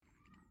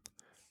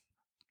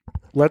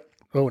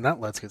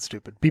Let's Get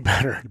Stupid. Be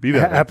Better. Be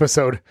Better.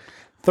 Episode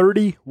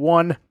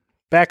 31.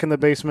 Back in the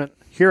basement,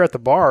 here at the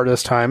bar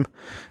this time,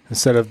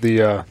 instead of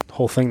the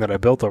whole thing that I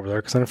built over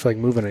there, because I don't feel like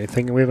moving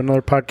anything, and we have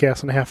another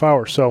podcast in a half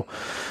hour. So,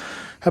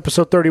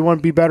 episode 31,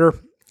 Be Better,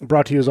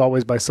 brought to you as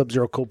always by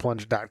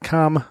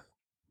SubZeroColdPlunge.com.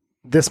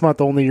 This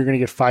month only, you're going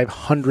to get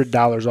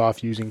 $500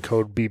 off using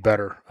code Be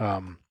Better.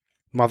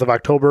 Month of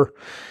October,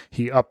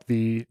 he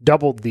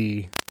doubled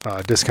the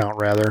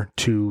discount rather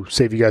to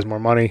save you guys more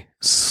money,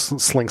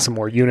 sling some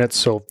more units.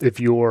 So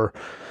if you're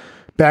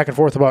back and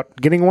forth about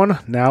getting one,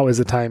 now is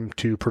the time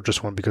to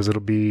purchase one because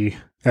it'll be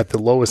at the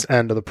lowest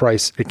end of the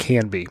price it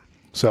can be.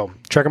 So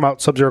check them out,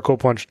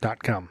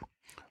 SubZeroColdPlunge.com.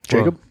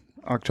 Jacob?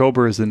 Well,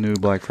 October is the new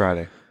Black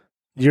Friday.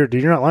 You're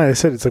not lying. They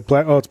said it's like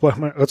black. Oh, it's black.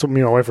 That's what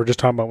me and my wife were just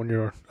talking about when you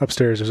were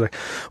upstairs. It was like,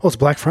 oh, it's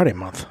Black Friday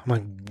month. I'm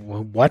like,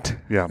 well, what?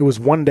 Yeah. It was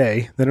one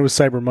day, then it was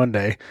Cyber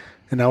Monday,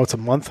 and now it's a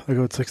month. I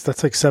go,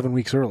 that's like 7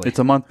 weeks early. It's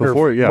a month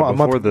before, before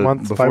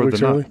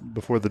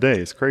the day.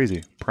 It's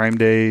crazy. Prime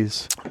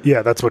days.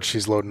 Yeah, that's what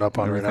she's loading up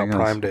on right now. Else.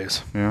 Prime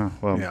days. Yeah.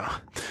 Well. Yeah.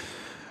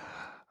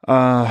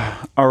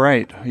 All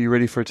right. Are you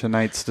ready for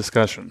tonight's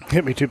discussion?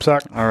 Hit me, Tube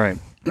Sock. All right.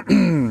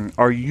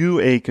 Are you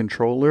a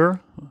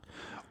controller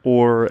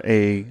or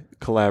a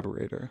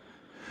collaborator?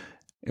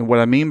 And what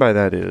I mean by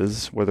that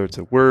is whether it's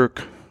at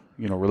work,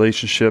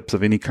 relationships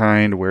of any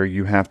kind where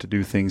you have to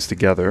do things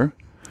together.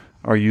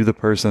 Are you the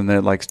person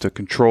that likes to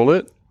control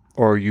it,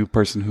 or are you a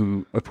person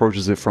who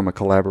approaches it from a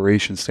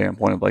collaboration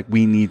standpoint of like,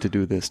 we need to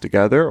do this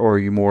together? Or are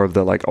you more of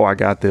the like, oh, I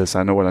got this,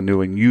 I know what I'm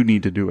doing, you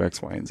need to do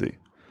X, Y, and Z?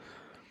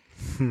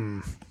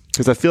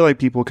 Because I feel like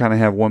people kind of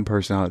have one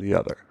personality or the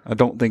other. I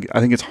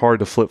think it's hard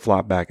to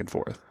flip-flop back and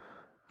forth.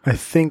 I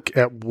think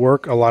at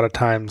work, a lot of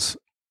times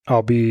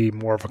I'll be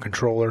more of a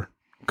controller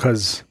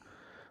because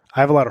I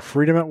have a lot of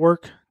freedom at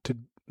work to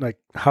like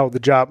how the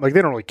job, like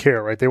they don't really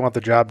care, right? They want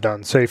the job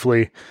done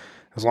safely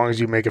as long as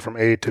you make it from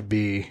A to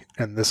B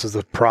and this is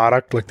the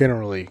product. Like it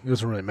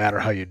doesn't really matter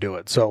how you do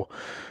it. So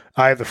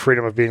I have the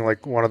freedom of being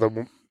like one of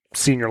the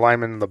senior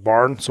linemen in the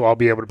barn. So I'll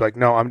be able to be like,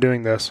 no, I'm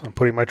doing this. I'm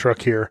putting my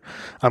truck here.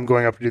 I'm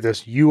going up to do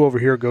this. You over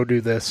here, go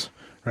do this.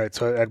 Right.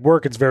 So at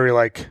work, it's very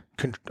like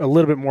a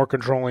little bit more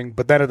controlling,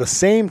 but then at the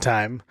same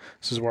time,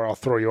 this is where I'll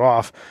throw you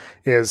off,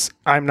 is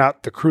I'm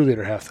not the crew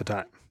leader half the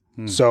time.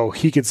 So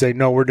he could say,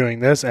 no, we're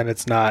doing this. And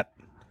it's not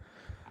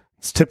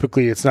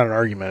an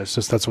argument. It's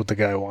just, that's what the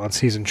guy wants.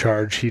 He's in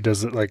charge. He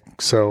does it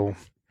so.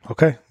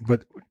 Okay.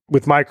 But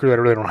with my crew, I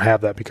really don't have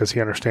that because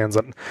he understands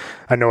that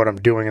I know what I'm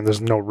doing and there's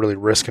no really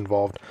risk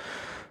involved,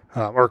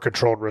 or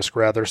controlled risk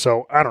rather.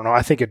 So I don't know.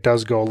 I think it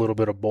does go a little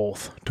bit of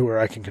both to where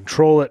I can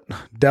control it,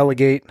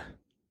 delegate,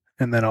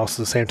 and then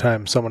also at the same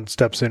time, someone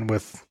steps in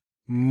with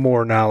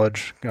more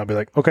knowledge. I'll be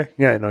like, okay,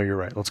 yeah, no, you're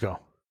right. Let's go.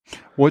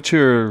 What's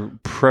your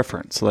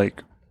preference?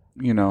 Like,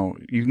 you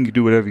can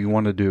do whatever you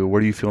want to do. Where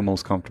do you feel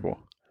most comfortable?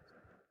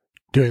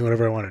 Doing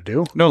whatever I want to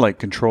do? No, like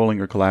controlling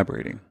or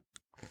collaborating.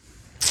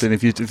 Then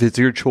if it's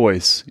your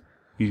choice,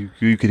 you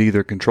could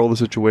either control the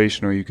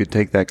situation or you could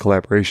take that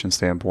collaboration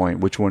standpoint.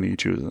 Which one are you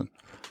choosing?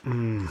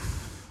 So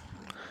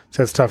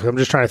that's tough. I'm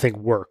just trying to think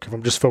work. If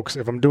I'm just focused,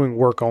 if I'm doing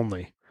work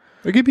only.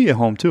 It could be at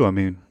home too. I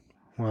mean.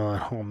 Well,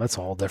 at home, that's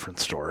a whole different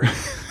story.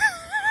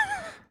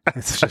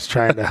 It's just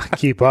trying to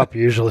keep up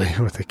usually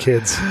with the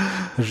kids.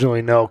 There's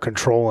really no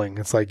controlling.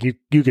 It's like you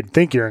can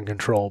think you're in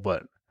control,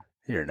 but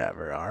you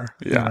never are.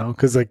 Yeah.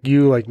 Because like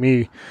you, like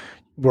me,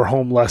 we're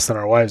home less than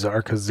our wives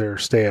are because they're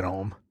stay at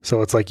home.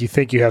 So it's like you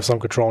think you have some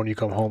control when you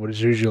come home, but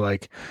it's usually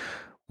like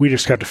we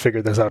just got to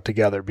figure this out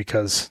together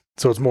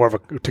so it's more of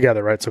a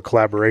together, right? So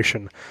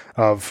collaboration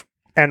of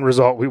end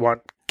result. We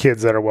want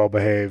kids that are well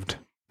behaved,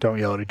 don't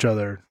yell at each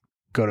other,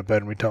 go to bed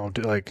and we tell them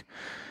to, like,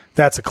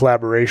 that's a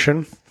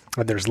collaboration.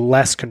 And there's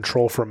less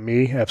control from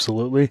me,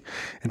 absolutely.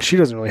 And she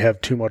doesn't really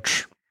have too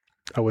much,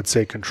 I would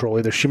say, control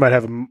either. She might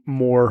have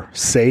more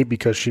say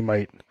because she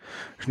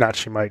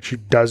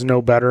does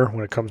know better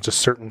when it comes to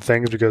certain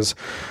things because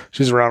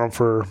she's around them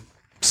for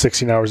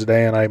 16 hours a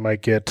day and I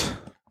might get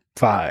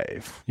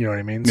 5. You know what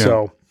I mean? Yeah.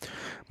 So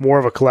more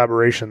of a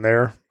collaboration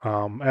there.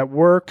 At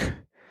work,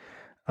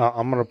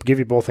 I'm going to give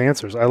you both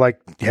answers. I like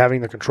having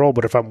the control,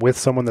 but if I'm with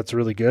someone that's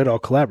really good, I'll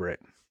collaborate.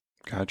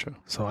 Gotcha.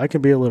 So I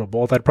can be a little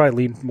both. I'd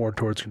probably lean more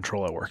towards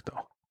control at work,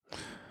 though.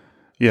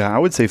 Yeah, I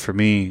would say for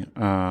me,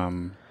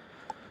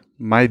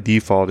 my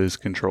default is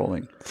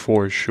controlling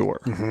for sure.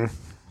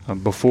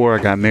 Mm-hmm. Before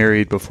I got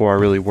married, before I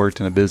really worked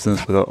in a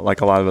business with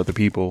like a lot of other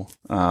people,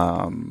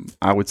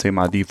 I would say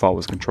my default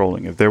was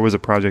controlling. If there was a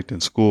project in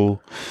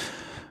school,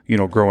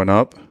 growing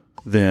up,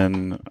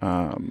 then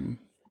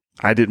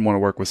I didn't want to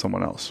work with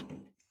someone else.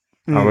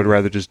 I would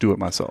rather just do it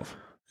myself.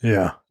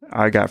 Yeah.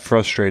 I got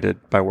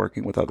frustrated by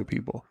working with other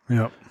people.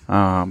 Yep.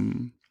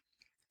 And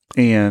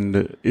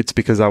it's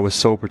because I was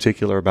so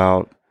particular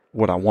about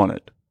what I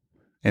wanted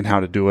and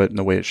how to do it and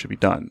the way it should be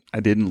done. I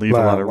didn't leave a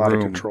lot of room.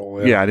 Of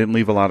control, yeah, I didn't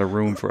leave a lot of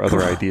room for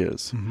other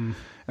ideas. Mm-hmm.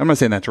 I'm not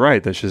saying that's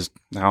right. That's just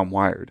how I'm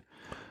wired.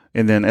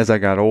 And then as I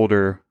got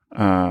older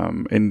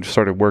and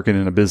started working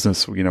in a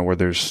business, where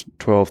there's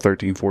 12,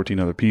 13, 14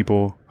 other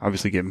people,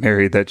 obviously getting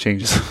married, that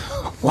changes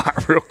a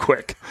lot real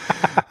quick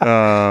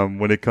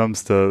when it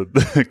comes to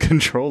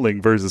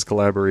controlling versus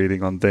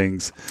collaborating on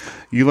things.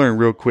 You learn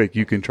real quick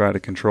you can try to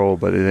control,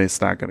 but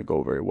it's not going to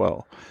go very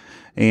well.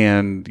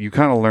 And you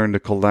kind of learn to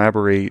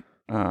collaborate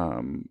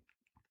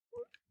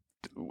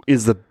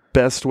is the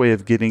best way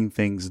of getting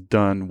things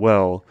done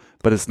well,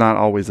 but it's not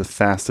always the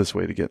fastest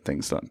way to get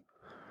things done.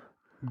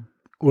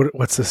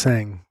 What's the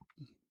saying?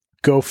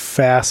 Go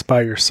fast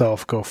by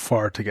yourself, go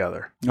far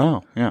together.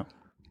 Oh, yeah.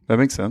 That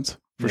makes sense.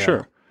 For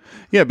sure.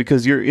 Yeah,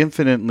 because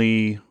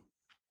you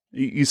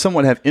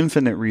somewhat have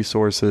infinite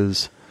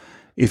resources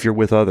if you're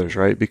with others,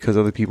 right? Because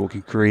other people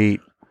can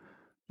create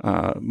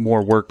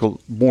more work.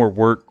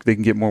 They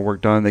can get more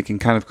work done. They can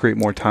kind of create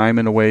more time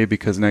in a way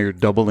because now you're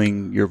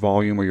doubling your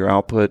volume or your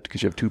output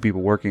because you have two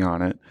people working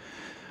on it.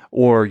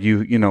 Or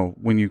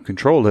when you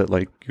control it,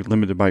 like you're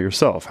limited by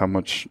yourself. How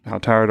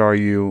tired are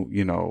you?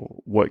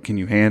 What can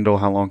you handle?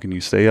 How long can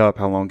you stay up?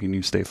 How long can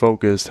you stay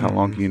focused? How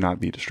long can you not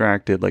be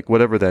distracted? Like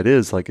whatever that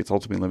is, like it's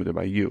ultimately limited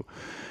by you.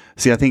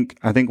 See, I think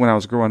when I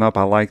was growing up,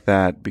 I liked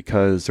that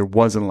because there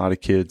wasn't a lot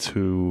of kids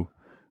who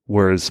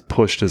were as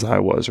pushed as I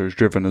was or as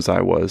driven as I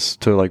was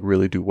to like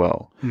really do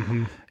well.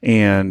 Mm-hmm.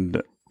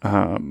 And,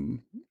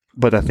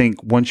 but I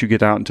think once you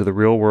get out into the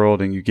real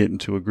world and you get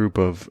into a group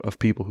of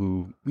people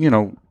who,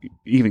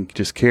 even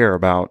just care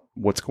about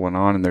what's going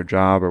on in their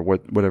job or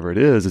whatever it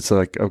is, it's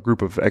like a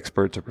group of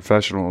experts or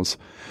professionals.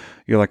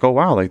 You're like, oh,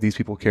 wow, like these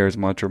people care as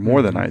much or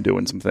more than I do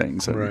in some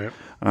things.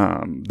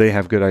 And they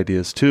have good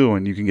ideas too.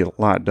 And you can get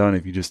a lot done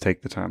if you just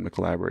take the time to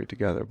collaborate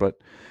together. But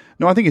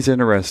no, I think it's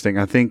interesting.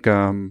 I think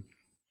a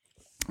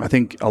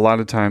lot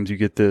of times you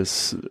get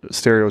this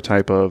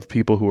stereotype of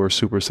people who are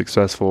super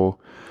successful,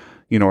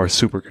 are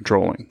super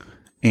controlling.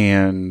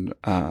 And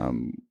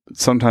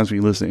sometimes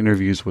when you listen to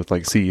interviews with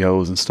like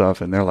CEOs and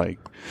stuff, and they're like,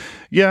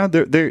 yeah,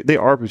 they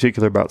are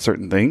particular about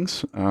certain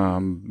things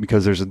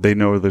because they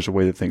know there's a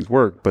way that things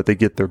work, but they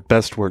get their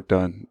best work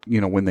done,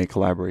 when they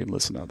collaborate and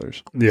listen to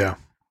others. Yeah.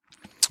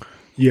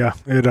 Yeah.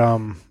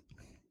 Like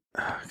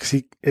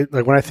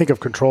when I think of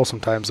control,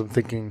 sometimes I'm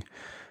thinking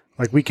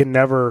like I'm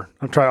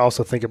trying to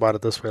also think about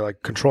it this way,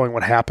 like controlling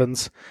what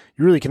happens.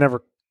 You really can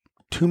never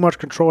too much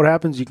control what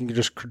happens. You can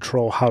just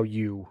control how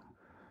you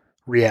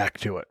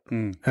react to it.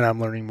 And I'm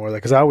learning more of that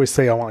because I always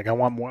say I want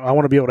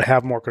to be able to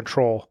have more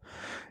control.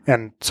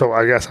 And so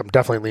I guess I'm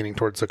definitely leaning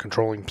towards the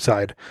controlling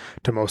side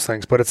to most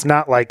things, but it's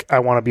not like I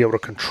want to be able to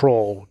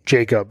control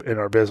Jacob in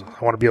our business.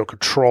 I want to be able to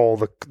control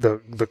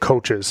the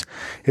coaches.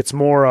 It's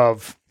more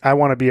of, I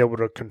want to be able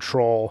to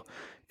control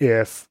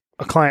if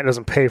a client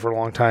doesn't pay for a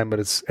long time, but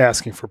it's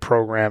asking for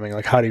programming.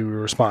 Like, how do you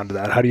respond to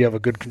that? How do you have a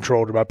good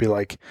control to not be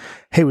like,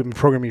 hey, we've been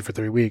programming you for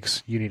 3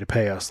 weeks. You need to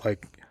pay us.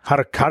 Like how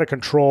to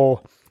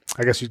control,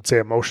 I guess you'd say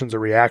emotions or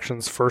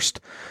reactions first.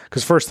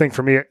 Because first thing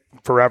for me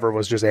forever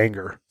was just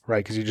anger,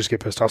 right? Because you just get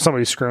pissed off.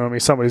 Somebody's screwing me.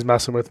 Somebody's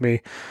messing with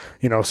me,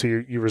 so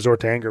you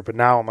resort to anger. But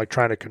now I'm like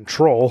trying to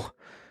control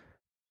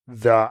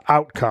the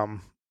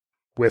outcome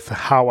with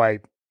how I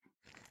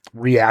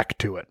react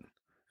to it.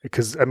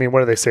 Because, what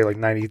do they say? Like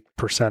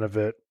 90%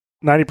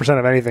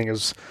 of anything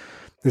is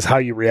how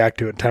you react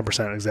to it.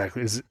 10%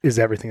 exactly is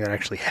everything that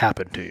actually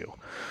happened to you.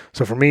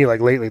 So for me,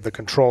 like lately, the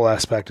control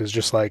aspect is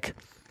just like,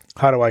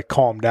 how do I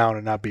calm down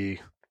and not be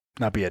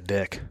a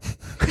dick?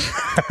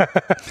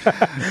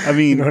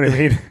 You know what I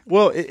mean?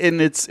 Well, and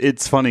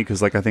it's funny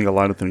because like I think a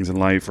lot of things in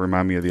life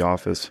remind me of The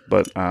Office,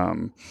 but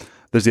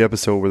there's the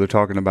episode where they're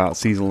talking about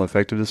seasonal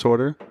affective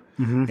disorder,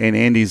 and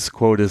Andy's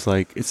quote is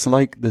like, "It's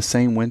like the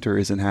same winter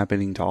isn't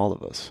happening to all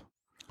of us,"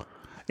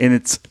 and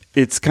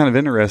it's kind of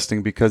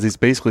interesting because he's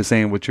basically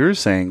saying what you're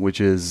saying, which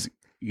is,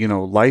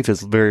 life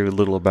is very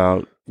little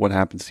about what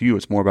happens to you.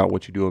 It's more about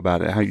what you do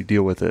about it, how you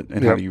deal with it,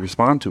 and how you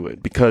respond to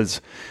it,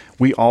 because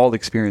we all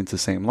experience the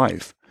same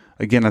life.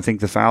 Again, I think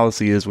the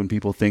fallacy is when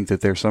people think that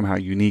they're somehow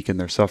unique in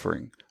their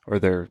suffering or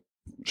their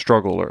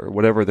struggle or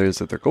whatever it is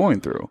that they're going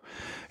through.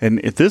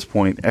 And at this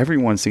point,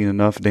 everyone's seen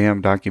enough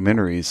damn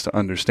documentaries to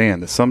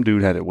understand that some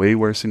dude had it way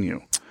worse than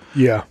you.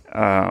 Yeah.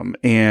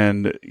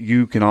 And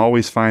you can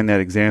always find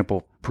that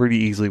example pretty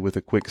easily with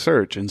a quick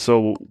search. And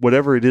so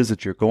whatever it is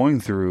that you're going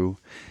through,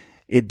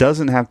 it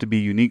doesn't have to be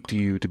unique to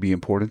you to be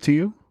important to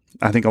you.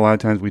 I think a lot of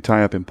times we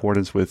tie up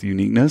importance with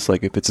uniqueness.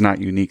 Like if it's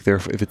not unique,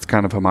 therefore, if it's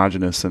kind of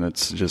homogenous, and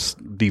it's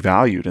just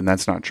devalued, and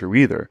that's not true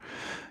either.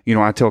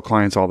 I tell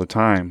clients all the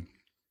time,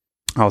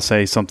 I'll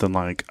say something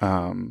like,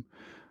 they'll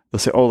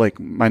say, oh, like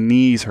my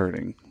knee's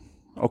hurting.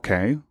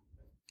 Okay.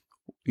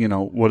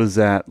 What is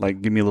that?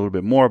 Like, give me a little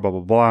bit more, blah,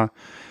 blah, blah.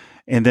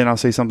 And then I'll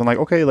say something like,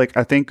 okay, like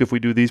I think if we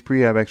do these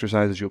prehab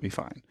exercises, you'll be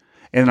fine.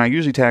 And I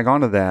usually tag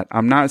onto that.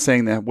 I'm not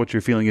saying that what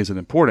you're feeling isn't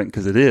important,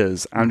 because it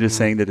is. I'm just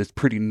saying that it's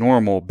pretty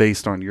normal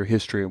based on your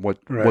history and what's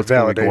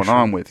really going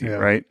on with you,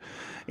 right?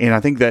 And I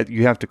think that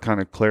you have to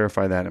kind of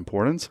clarify that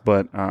importance.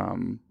 But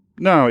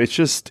no, it's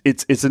just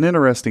it's an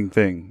interesting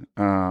thing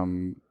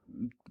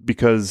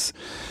because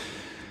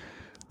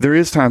there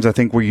is times I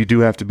think where you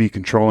do have to be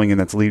controlling, and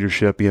that's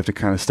leadership. You have to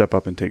kind of step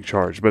up and take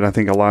charge. But I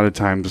think a lot of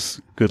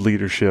times good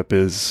leadership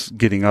is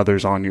getting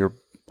others on your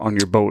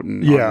boat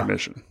and on your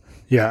mission.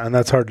 Yeah, and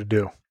that's hard to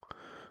do.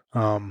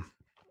 And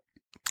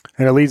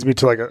it leads me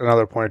to like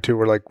another point too,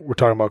 where like we're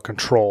talking about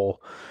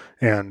control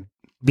and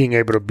being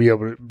able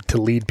to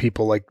lead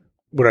people. Like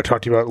what I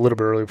talked to you about a little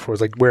bit earlier before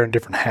is like wearing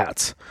different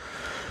hats.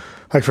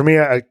 Like for me,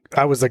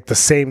 I was like the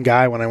same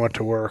guy when I went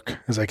to work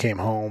as I came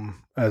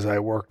home, as I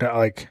worked out,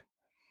 like,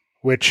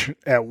 which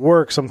at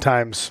work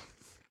sometimes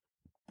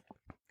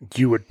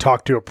you would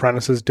talk to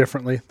apprentices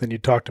differently than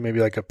you'd talk to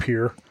maybe like a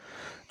peer.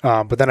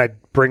 But then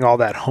I'd bring all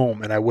that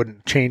home and I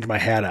wouldn't change my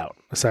hat out.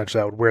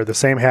 Essentially, I would wear the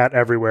same hat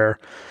everywhere.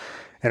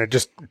 And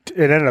it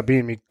ended up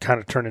being me kind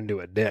of turned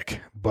into a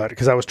dick, but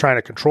because I was trying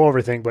to control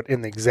everything, but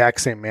in the exact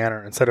same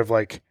manner, instead of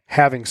like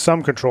having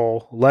some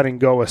control, letting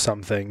go of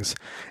some things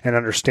and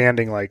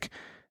understanding like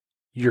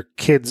your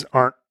kids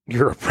aren't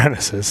your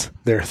apprentices.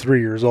 They're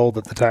 3 years old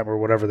at the time or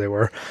whatever they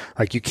were.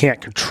 Like you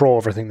can't control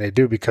everything they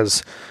do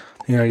because,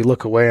 you know, you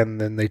look away and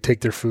then they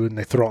take their food and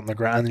they throw it on the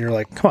ground and you're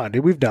like, come on,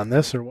 dude, we've done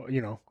this, or,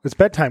 you know, it's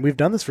bedtime. We've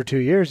done this for 2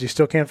 years. You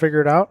still can't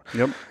figure it out.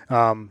 Yep.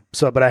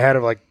 But I had to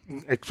like,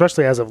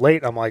 especially as of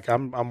late, I'm like,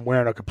 I'm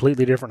wearing a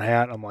completely different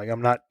hat. I'm like,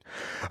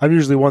 I'm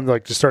usually one to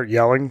like to start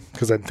yelling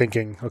because I'm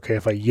thinking, okay,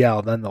 if I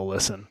yell, then they'll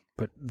listen.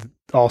 But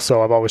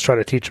also I've always tried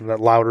to teach them that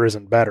louder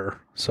isn't better.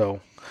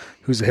 So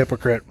who's a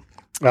hypocrite?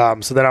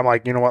 So then I'm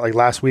like, you know what, like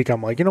last week,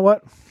 I'm like, you know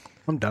what?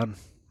 I'm done.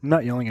 I'm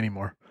not yelling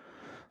anymore.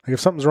 Like if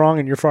something's wrong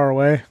and you're far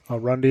away, I'll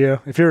run to you.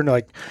 If you're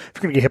going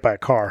to get hit by a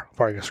car, I'm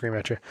probably going to scream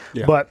at you.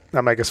 Yeah. But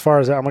I'm like, as far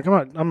as that, I'm like,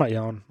 I'm not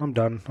yelling. I'm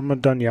done. I'm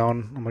done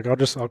yelling. I'm like,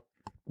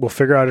 we'll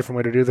figure out a different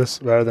way to do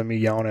this rather than me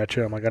yelling at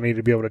you. I'm like, I need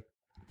to be able to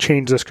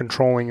change this,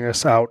 controlling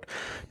this out,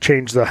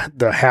 change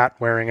the hat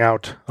wearing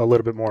out a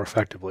little bit more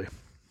effectively.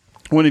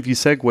 Well, if you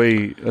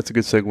segue, that's a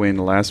good segue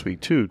into last week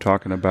too,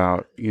 talking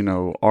about, you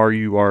know,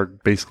 you are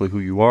basically who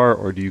you are,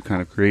 or do you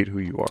kind of create who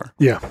you are?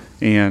 Yeah.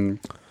 And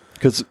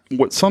because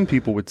what some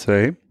people would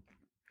say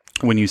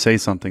when you say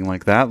something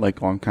like that,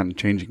 like, oh, I'm kind of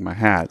changing my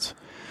hats,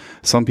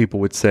 some people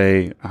would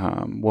say,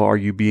 well, are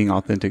you being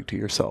authentic to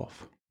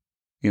yourself?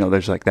 You know,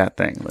 there's like that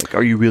thing, like,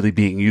 are you really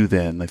being you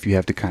then? If you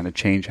have to kind of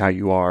change how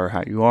you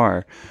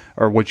are,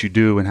 or what you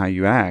do and how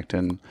you act.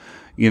 And,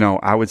 you know,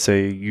 I would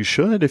say you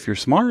should if you're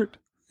smart.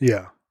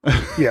 Yeah.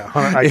 Yeah.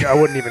 I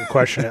wouldn't even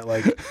question it.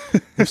 Like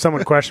if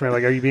someone questioned me,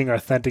 like, are you being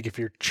authentic if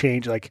you're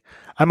changed? Like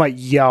I might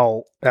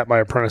yell at my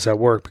apprentice at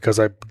work because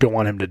I don't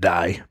want him to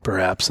die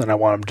perhaps. And I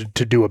want him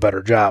to do a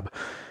better job.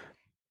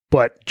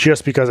 But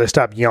just because I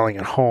stop yelling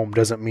at home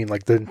doesn't mean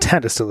like the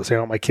intent is still the same.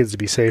 I want my kids to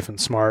be safe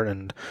and smart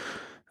and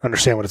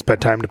understand when it's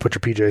bedtime to put your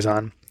PJs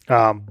on.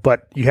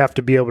 But you have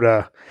to be able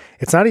to,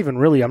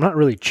 I'm not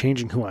really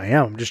changing who I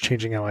am. I'm just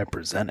changing how I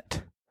present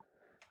it.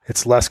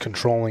 It's less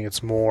controlling.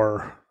 It's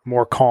more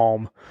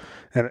calm.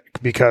 And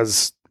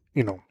because,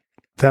 you know,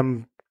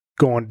 them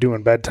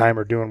doing bedtime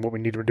or doing what we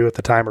need to do at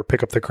the time or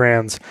pick up the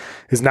crayons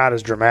is not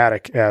as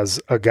dramatic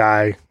as a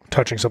guy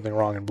touching something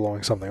wrong and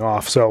blowing something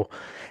off. So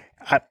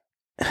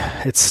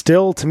it's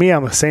still, to me,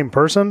 I'm the same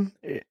person.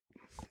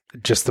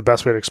 Just the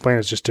best way to explain it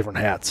is just different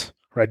hats,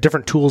 right?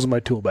 Different tools in my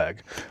tool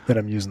bag that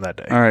I'm using that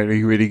day. All right. Are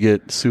you ready to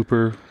get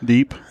super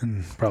deep?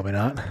 Probably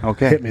not.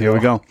 Okay. Here we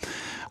go.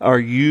 Are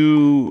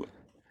you,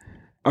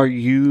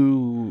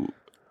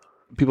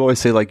 people always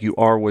say like you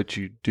are what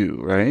you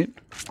do, right?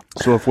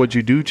 So if what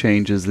you do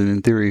changes, then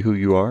in theory, who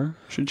you are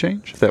should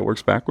change, if that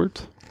works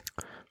backwards.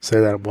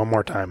 Say that one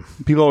more time.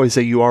 People always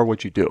say you are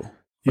what you do.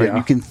 Right? Yeah.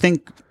 You can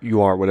think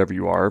you are whatever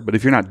you are, but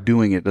if you're not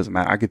doing it, it doesn't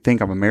matter. I could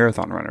think I'm a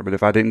marathon runner, but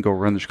if I didn't go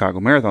run the Chicago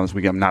Marathon this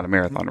weekend, I'm not a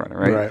marathon runner,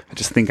 right? I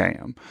just think I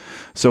am.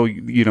 So,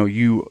 you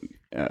know,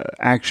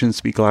 actions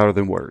speak louder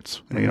than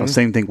words. Mm-hmm. You know,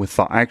 same thing with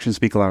thought. Actions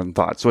speak louder than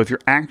thoughts. So if your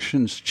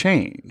actions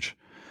change,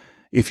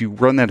 if you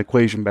run that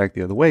equation back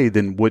the other way,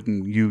 then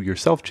wouldn't you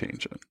yourself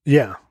change it?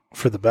 Yeah,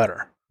 for the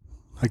better.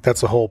 Like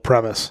that's the whole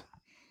premise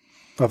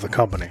of the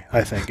company,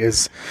 I think,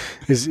 is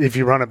if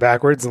you run it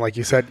backwards, and like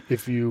you said,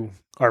 if you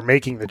are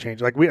making the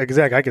change, like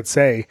I could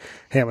say,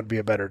 hey, I'm going to be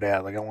a better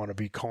dad. Like I want to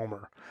be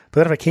calmer. But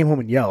then if I came home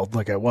and yelled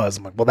like I was,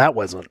 I'm like, well,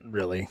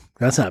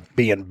 that's not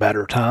being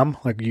better, Tom.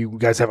 Like you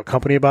guys have a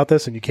company about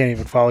this and you can't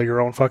even follow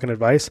your own fucking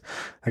advice.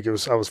 Like I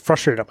was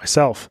frustrated at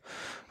myself.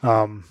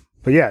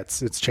 But yeah,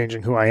 it's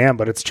changing who I am,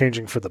 but it's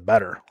changing for the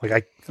better.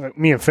 Like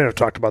me and Finn have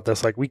talked about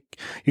this. Like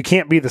you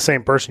can't be the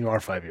same person you are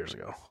 5 years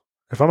ago.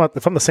 If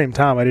I'm the same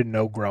Tom I didn't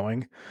know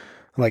growing,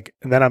 like,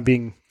 and then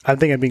I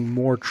think I'm being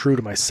more true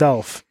to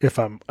myself if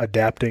I'm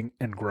adapting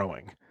and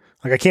growing.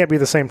 Like I can't be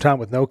the same Tom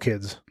with no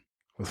kids,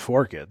 with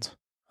 4 kids.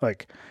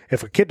 Like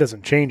if a kid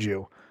doesn't change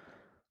you,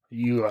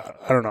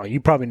 I don't know, you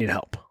probably need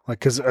help.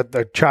 Like, cause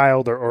a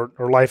child or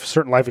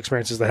certain life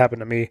experiences that happen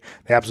to me,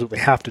 they absolutely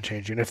have to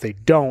change you. And if they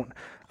don't,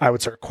 I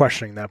would start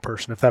questioning that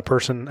person. If that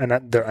person, and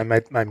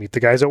I meet the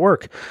guys at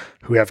work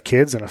who have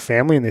kids and a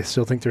family and they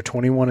still think they're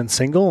 21 and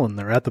single and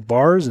they're at the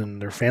bars and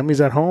their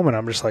family's at home. And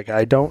I'm just like,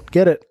 I don't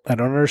get it. I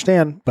don't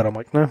understand. But I'm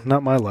like, no,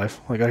 not my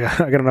life. Like I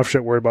got enough shit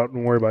to worry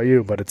about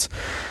you. But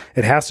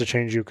it has to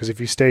change you. Cause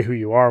if you stay who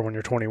you are when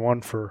you're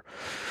 21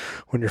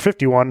 when you're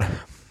 51,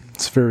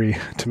 it's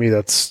to me,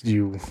 that's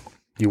you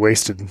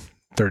wasted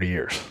 30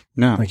 years.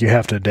 No. Like you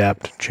have to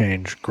adapt,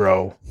 change,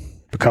 grow,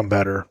 become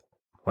better.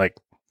 Like,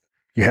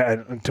 Yeah,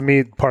 and to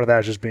me, part of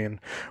that is just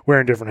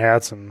wearing different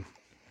hats and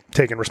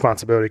taking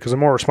responsibility. Because the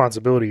more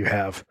responsibility you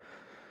have,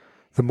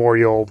 the more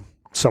you'll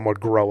somewhat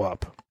grow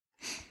up.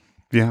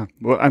 Yeah.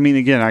 Well, I mean,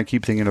 again, I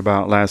keep thinking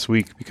about last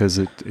week because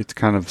it's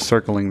kind of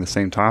circling the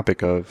same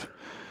topic of,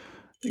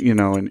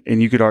 and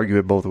you could argue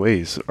it both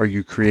ways. Are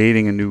you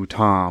creating a new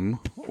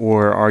Tom,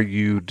 or are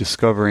you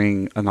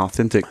discovering an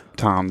authentic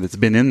Tom that's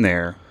been in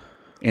there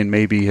and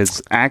maybe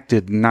has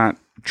acted not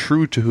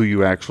true to who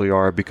you actually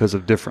are because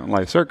of different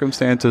life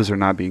circumstances, or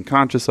not being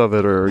conscious of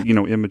it, or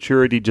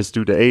immaturity just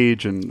due to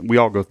age? And we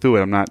all go through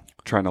it. I'm not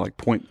trying to like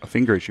point a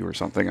finger at you or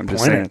something. I'm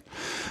just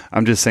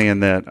saying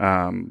that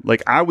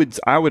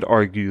I would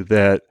argue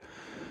that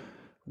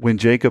when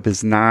Jacob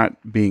is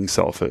not being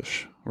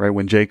selfish, right,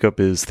 when Jacob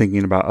is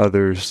thinking about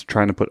others,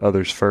 trying to put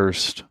others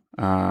first,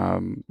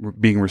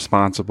 being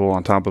responsible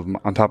on top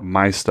of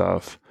my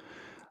stuff,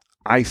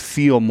 I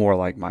feel more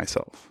like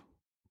myself.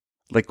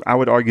 Like, I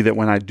would argue that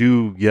when I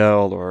do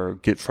yell or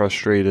get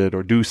frustrated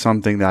or do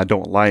something that I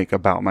don't like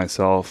about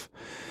myself,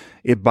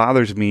 it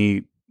bothers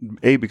me,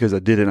 A, because I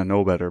did it and I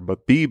know better,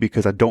 but B,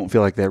 because I don't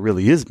feel like that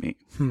really is me.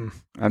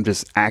 I'm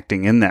just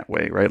acting in that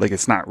way, right? Like,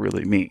 it's not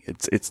really me.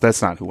 That's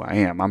not who I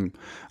am.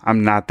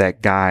 I'm not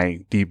that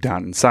guy deep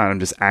down inside. I'm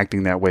just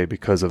acting that way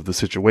because of the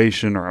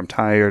situation, or I'm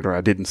tired, or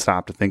I didn't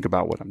stop to think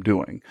about what I'm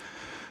doing.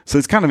 So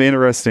it's kind of an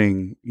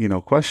interesting,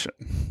 question.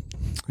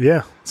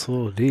 Yeah, it's a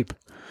little deep.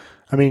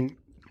 I mean,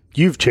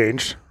 you've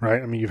changed,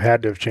 right? I mean, you've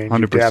had to have changed. 100%.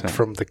 You adapt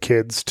from the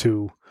kids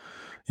to,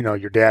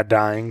 your dad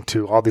dying,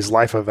 to all these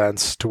life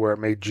events, to where it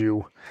made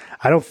you.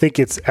 I don't think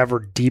it's ever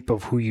deep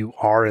of who you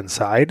are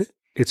inside.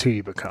 It's who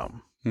you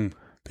become.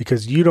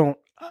 Because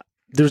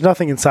there's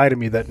nothing inside of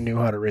me that knew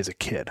how to raise a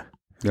kid.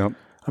 Yep.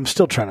 I'm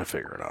still trying to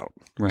figure it out.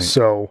 Right.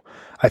 So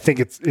I think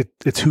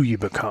it's who you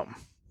become.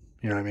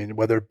 You know what I mean?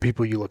 Whether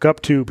people you look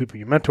up to, people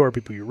you mentor,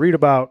 people you read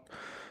about,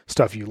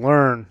 stuff you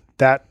learn,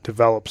 that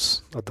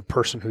develops the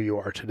person who you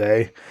are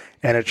today,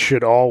 and it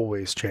should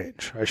always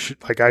change.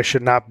 I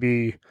should not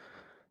be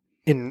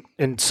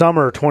in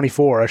summer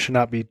 24. I should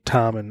not be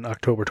Tom in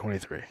October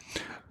 23.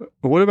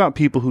 But what about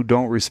people who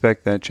don't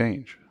respect that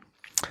change?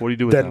 What do you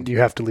do with them? Then you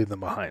have to leave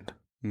them behind.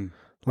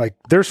 Like,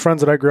 there's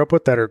friends that I grew up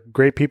with that are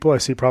great people. I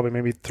see probably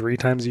maybe 3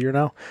 times a year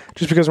now,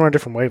 just because we're on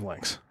different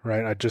wavelengths,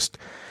 right? I just,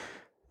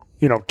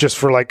 just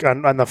for like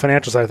on the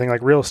financial side of thing,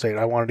 like real estate,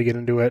 I wanted to get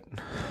into it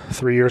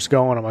 3 years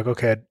ago, and I'm like,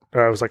 okay.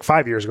 I was like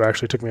 5 years ago.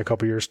 Actually, it took me a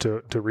couple years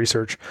to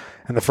research.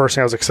 And the first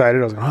thing I was excited,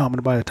 I was like, I'm going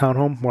to buy a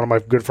townhome. One of my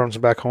good friends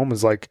from back home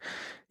is like,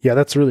 yeah,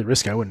 that's really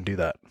risky. I wouldn't do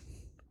that.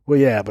 Well,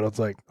 yeah, but it's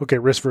like, okay,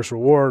 risk versus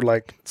reward.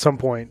 Like, at some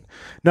point,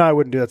 no, I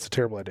wouldn't do that. That's a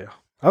terrible idea.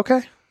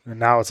 Okay. And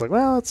now it's like,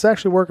 well, it's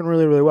actually working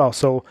really, really well.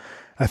 So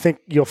I think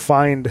you'll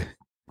find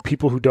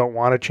people who don't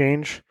want to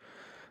change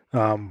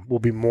will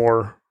be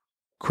more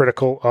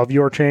critical of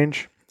your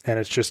change. And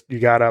it's just, you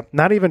got to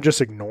not even just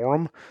ignore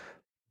them,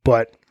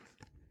 but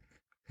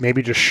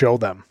maybe just show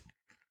them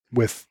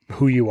with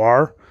who you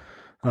are,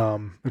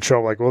 and show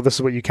like, well, this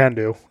is what you can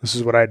do. This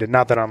is what I did.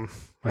 Not that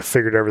I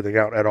figured everything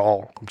out at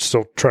all. I'm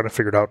still trying to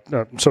figure it out.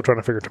 I'm still trying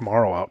to figure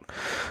tomorrow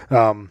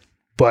out.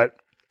 But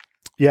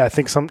yeah, I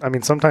think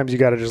sometimes you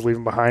got to just leave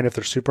them behind if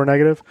they're super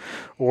negative,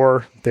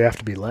 or they have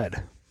to be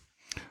led.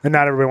 And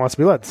not everybody wants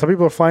to be led. Some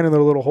people are fine in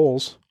their little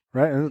holes,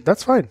 right? And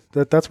that's fine.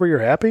 That's where you're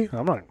happy.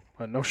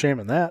 No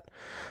shame in that.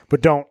 But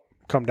don't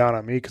come down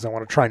on me because I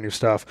want to try new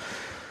stuff.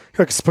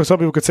 Like, some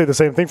people could say the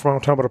same thing from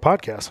talking about a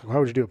podcast. Why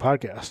would you do a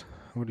podcast?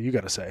 What do you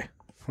got to say?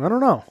 I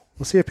don't know.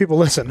 Let's see if people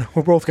listen.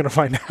 We're both going to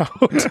find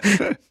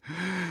out.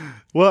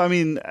 Well, I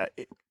mean,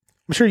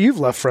 I'm sure you've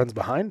left friends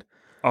behind.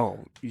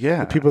 Oh,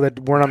 yeah. The people that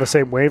weren't on the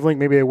same wavelength.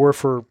 Maybe they were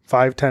for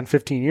 5, 10,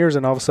 15 years,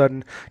 and all of a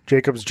sudden,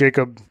 Jacob's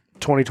Jacob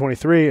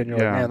 2023, and you're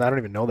like, man, I don't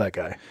even know that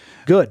guy.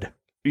 Good.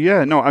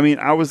 Yeah, no, I mean,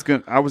 I was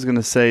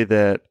gonna say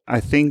that I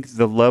think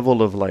the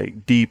level of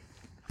like deep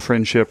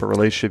friendship or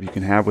relationship you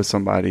can have with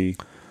somebody,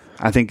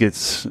 I think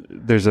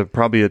there's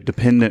probably a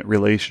dependent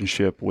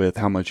relationship with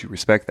how much you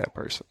respect that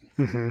person.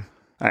 Mm-hmm.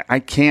 I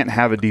can't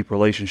have a deep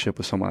relationship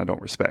with someone I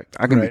don't respect.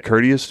 I can be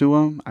courteous to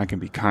them. I can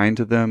be kind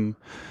to them.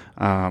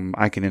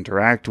 I can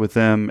interact with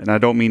them. And I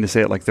don't mean to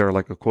say it like they're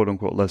like a quote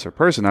unquote lesser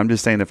person. I'm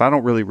just saying if I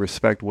don't really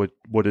respect what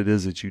it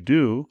is that you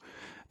do,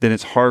 then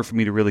it's hard for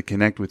me to really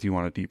connect with you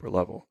on a deeper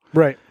level.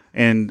 Right.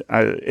 And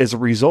as a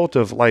result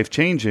of life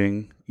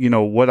changing,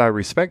 what I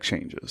respect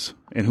changes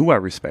and who I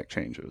respect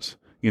changes.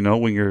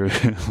 When you're a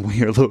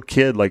little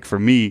kid, like for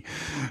me,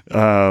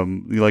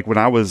 like when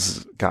I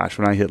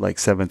hit like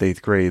 7th,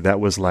 8th grade, that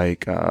was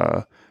like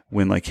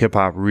when like hip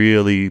hop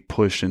really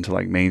pushed into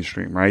like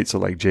mainstream, right? So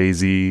like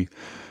Jay-Z,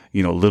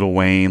 Lil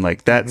Wayne,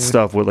 like that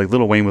stuff. With like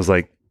Lil Wayne was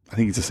like, I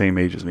think he's the same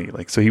age as me.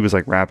 Like, so he was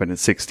like rapping at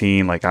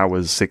 16, like I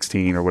was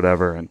 16 or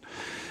whatever. And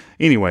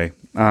anyway,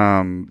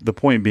 the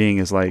point being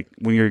is like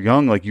when you're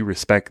young, like you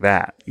respect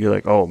that. You're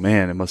like, oh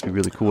man, it must be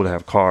really cool to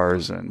have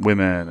cars and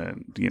women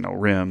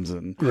and rims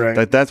and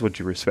that's what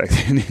you respect.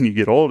 And then you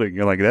get older, and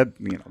you're like that.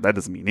 That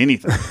doesn't mean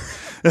anything.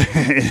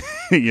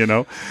 you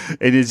know,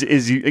 and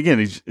is you again,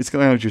 it's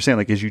kind of what you're saying.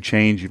 Like as you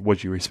change,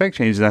 what you respect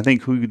changes. And I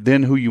think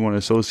who you want to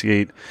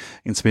associate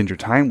and spend your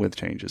time with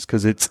changes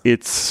because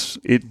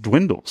it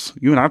dwindles.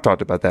 You and I've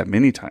talked about that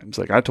many times.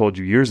 Like I told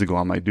you years ago,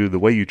 I'm like, dude, the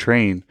way you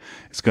train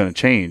is going to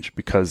change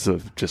because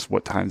of just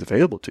what time's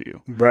available to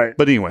you. Right.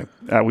 But anyway,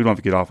 we don't have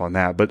to get off on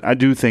that. But I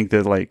do think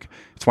that like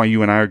it's why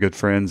you and I are good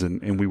friends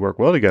and we work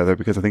well together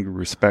because I think we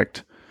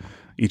respect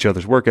each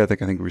other's work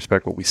ethic. I think we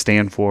respect what we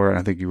stand for, and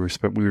I think we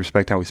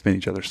respect how we spend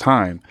each other's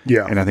time.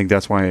 Yeah, and I think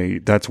that's why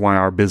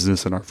our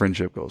business and our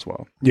friendship goes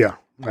well. Yeah,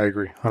 I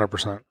agree,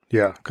 100%.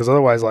 Yeah, because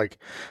otherwise, like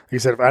you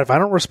said, if I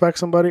don't respect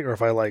somebody, or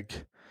if I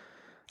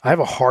have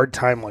a hard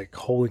time like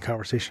holding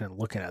conversation and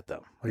looking at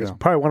them. Like it's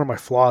probably one of my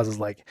flaws is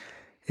like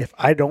if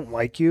I don't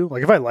like you,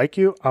 like if I like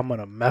you, I'm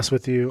gonna mess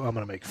with you. I'm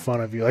gonna make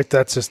fun of you. Like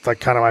that's just like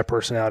kind of my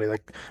personality.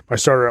 Like if I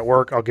started at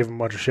work, I'll give them a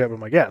bunch of shit. But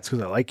I'm like, yeah, it's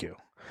because I like you.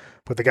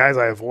 But the guys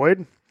I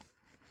avoid,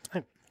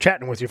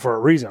 chatting with you for a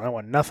reason. I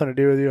want nothing to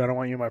do with you. I don't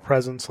want you in my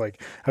presence.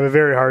 Like I have a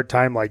very hard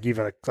time, like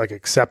even like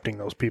accepting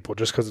those people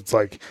just because it's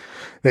like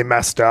they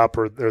messed up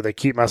or they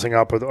keep messing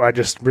up. Or I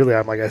just really,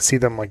 I'm like, I see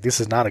them like,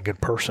 this is not a good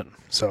person.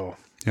 So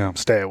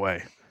stay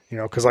away, you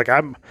know? Cause like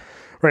I'm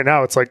right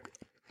now, it's like,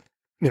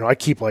 you know, I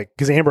keep like,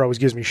 cause Amber always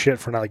gives me shit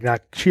for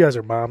not, she has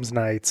her mom's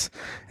nights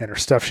and her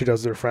stuff she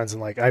does with her friends.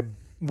 And like,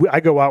 I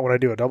go out when I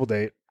do a double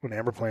date when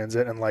Amber plans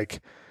it. And like,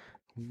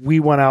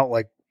 we went out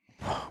like,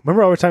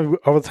 remember all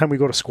the time we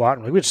go to squat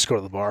and we just go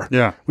to the bar.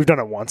 Yeah. We've done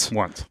it once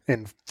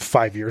in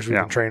 5 years. We've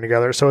been training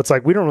together. So it's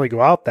like, we don't really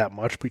go out that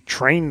much. We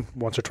train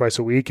once or twice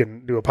a week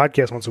and do a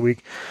podcast once a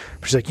week.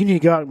 But she's like, you need to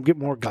go out and get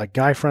more like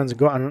guy friends and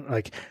go out and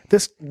like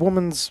this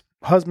woman's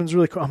husband's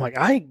really cool. I'm like,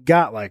 I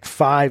got like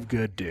 5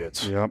 good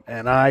dudes. Yep.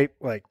 And I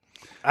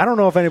don't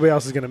know if anybody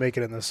else is going to make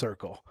it in this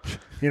circle.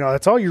 You know,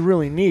 that's all you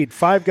really need.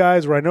 5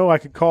 guys where I know I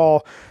could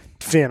call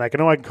Finn. I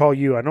know I can call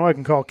you. I know I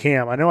can call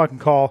Cam. I know I can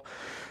call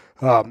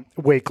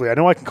Wakely. I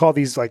know I can call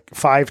these like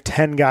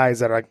 5-10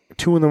 guys that are like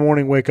 2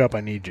 a.m. wake up. I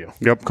need you.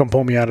 Yep. Come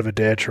pull me out of a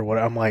ditch or what.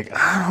 I'm like,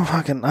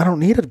 I don't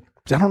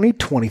need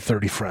 20,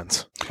 30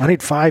 friends. I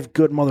need 5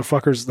 good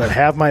motherfuckers that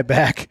have my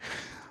back.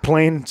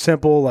 Plain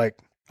simple. Like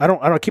I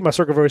don't keep my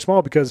circle very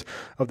small because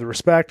of the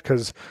respect,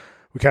 because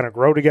we kind of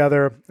grow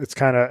together. It's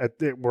kind of,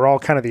 we're all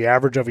kind of the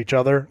average of each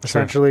other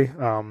essentially.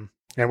 Sure.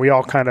 And we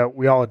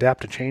all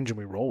adapt to change and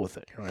we roll with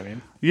it. You know what I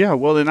mean? Yeah.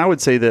 Well, then I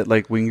would say that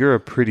like when you're a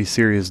pretty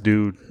serious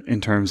dude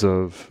in terms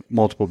of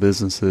multiple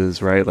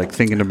businesses, right? Like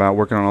thinking about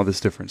working on all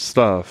this different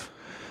stuff,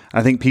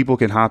 I think people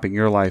can hop in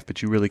your life,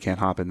 but you really can't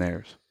hop in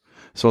theirs.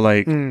 So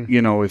like,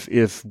 you know,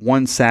 if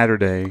one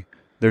Saturday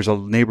there's a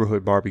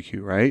neighborhood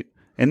barbecue, right?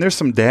 And there's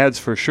some dads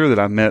for sure that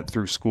I met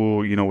through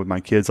school, you know, with my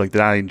kids, like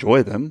that I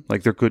enjoy them.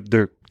 Like they're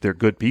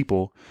good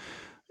people.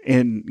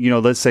 And, you know,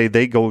 let's say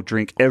they go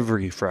drink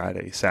every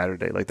Friday,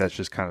 Saturday, like that's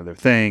just kind of their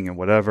thing and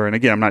whatever. And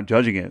again, I'm not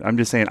judging it. I'm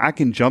just saying I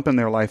can jump in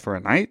their life for a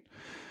night,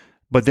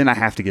 but then I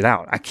have to get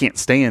out. I can't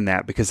stay in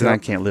that because then I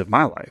can't live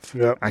my life.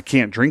 Yep. I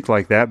can't drink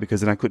like that because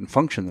then I couldn't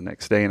function the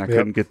next day and I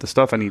couldn't get the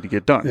stuff I need to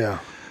get done. Yeah.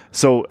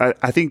 So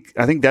I think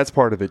that's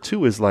part of it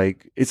too, is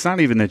like, it's not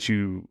even that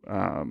you,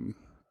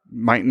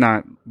 might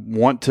not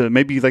want to,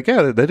 maybe like,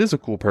 yeah, that is a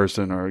cool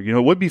person, or, you know,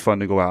 it would be fun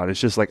to go out. It's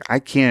just like, I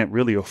can't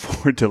really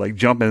afford to like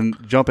jump and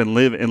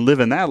live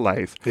in that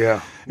life.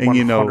 Yeah. And 100%.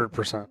 You know,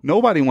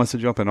 nobody wants to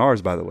jump in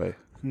ours, by the way.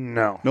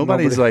 No.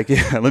 Nobody's like,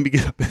 yeah, let me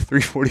get up at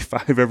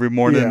 3:45 every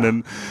morning.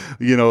 And,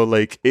 you know,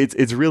 like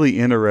it's really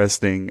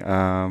interesting.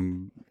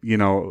 You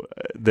know,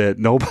 that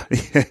nobody,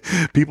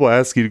 people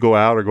ask you to go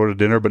out or go to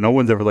dinner, but no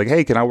one's ever like,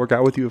 hey, can I work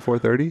out with you at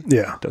 4:30?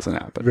 Yeah. It doesn't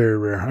happen. Very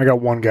rare. I got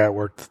one guy at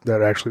work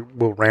that actually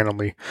will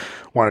randomly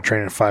want to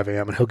train at 5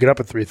 a.m. and he'll get up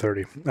at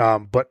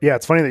 3:30. But yeah,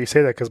 it's funny that you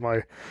say that because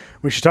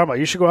we should talk about,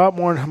 you should go out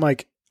more. And I'm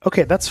like,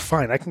 okay, that's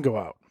fine. I can go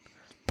out,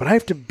 but I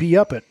have to be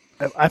up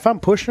if I'm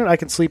pushing it, I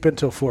can sleep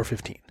until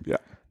 4:15. Yeah.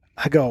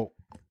 I go,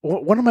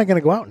 when am I going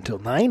to go out until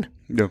 9?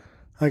 Yeah.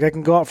 Like I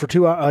can go out for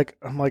 2 hours. Like,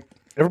 I'm like,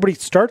 everybody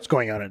starts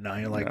going out at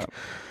 9. Like,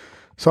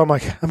 so I'm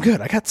like, I'm good.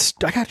 I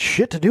got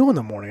shit to do in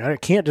the morning. I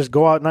can't just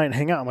go out at night and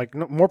hang out. I'm like,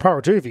 no, more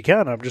power to you if you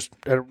can. I'm just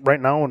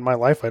right now in my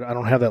life, I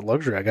don't have that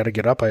luxury. I got to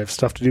get up. I have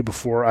stuff to do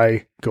before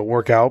I go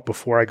work out,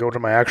 before I go to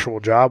my actual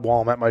job.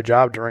 While I'm at my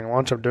job during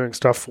lunch, I'm doing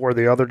stuff for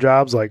the other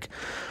jobs. Like,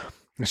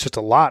 it's just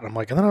a lot. I'm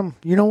like, and then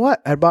you know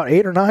what? At about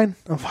 8 or 9,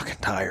 I'm fucking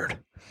tired.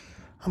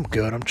 I'm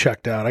good. I'm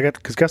checked out.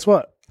 Because guess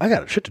what? I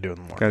got shit to do in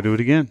the morning. Got to do it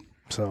again.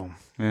 So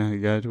yeah, you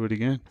got to do it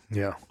again.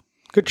 Yeah.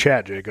 Good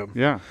chat, Jacob.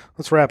 Yeah.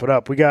 Let's wrap it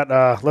up. We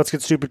got Let's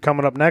Get Stupid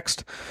coming up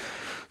next.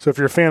 So if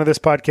you're a fan of this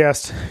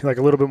podcast, you like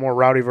a little bit more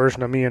rowdy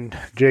version of me and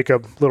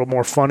Jacob, a little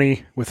more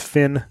funny with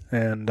Finn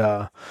and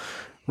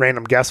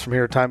random guests from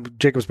here at time.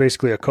 Jacob's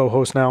basically a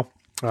co-host now.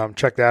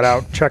 Check that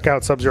out. Check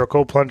out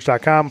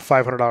SubZeroColdPlunge.com.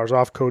 $500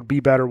 off. Code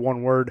BeBetter,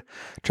 one word.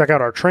 Check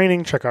out our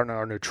training. Check out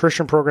our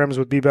nutrition programs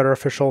with Be Better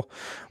Official.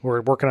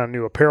 We're working on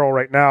new apparel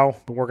right now.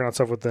 Been working on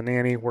stuff with the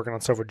nanny. Working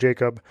on stuff with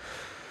Jacob.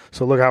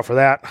 So look out for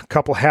that. A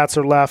couple hats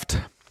are left.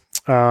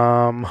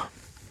 That's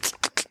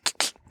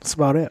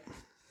about it.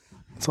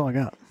 That's all I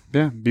got.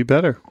 Yeah, be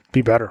better.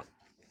 Be better.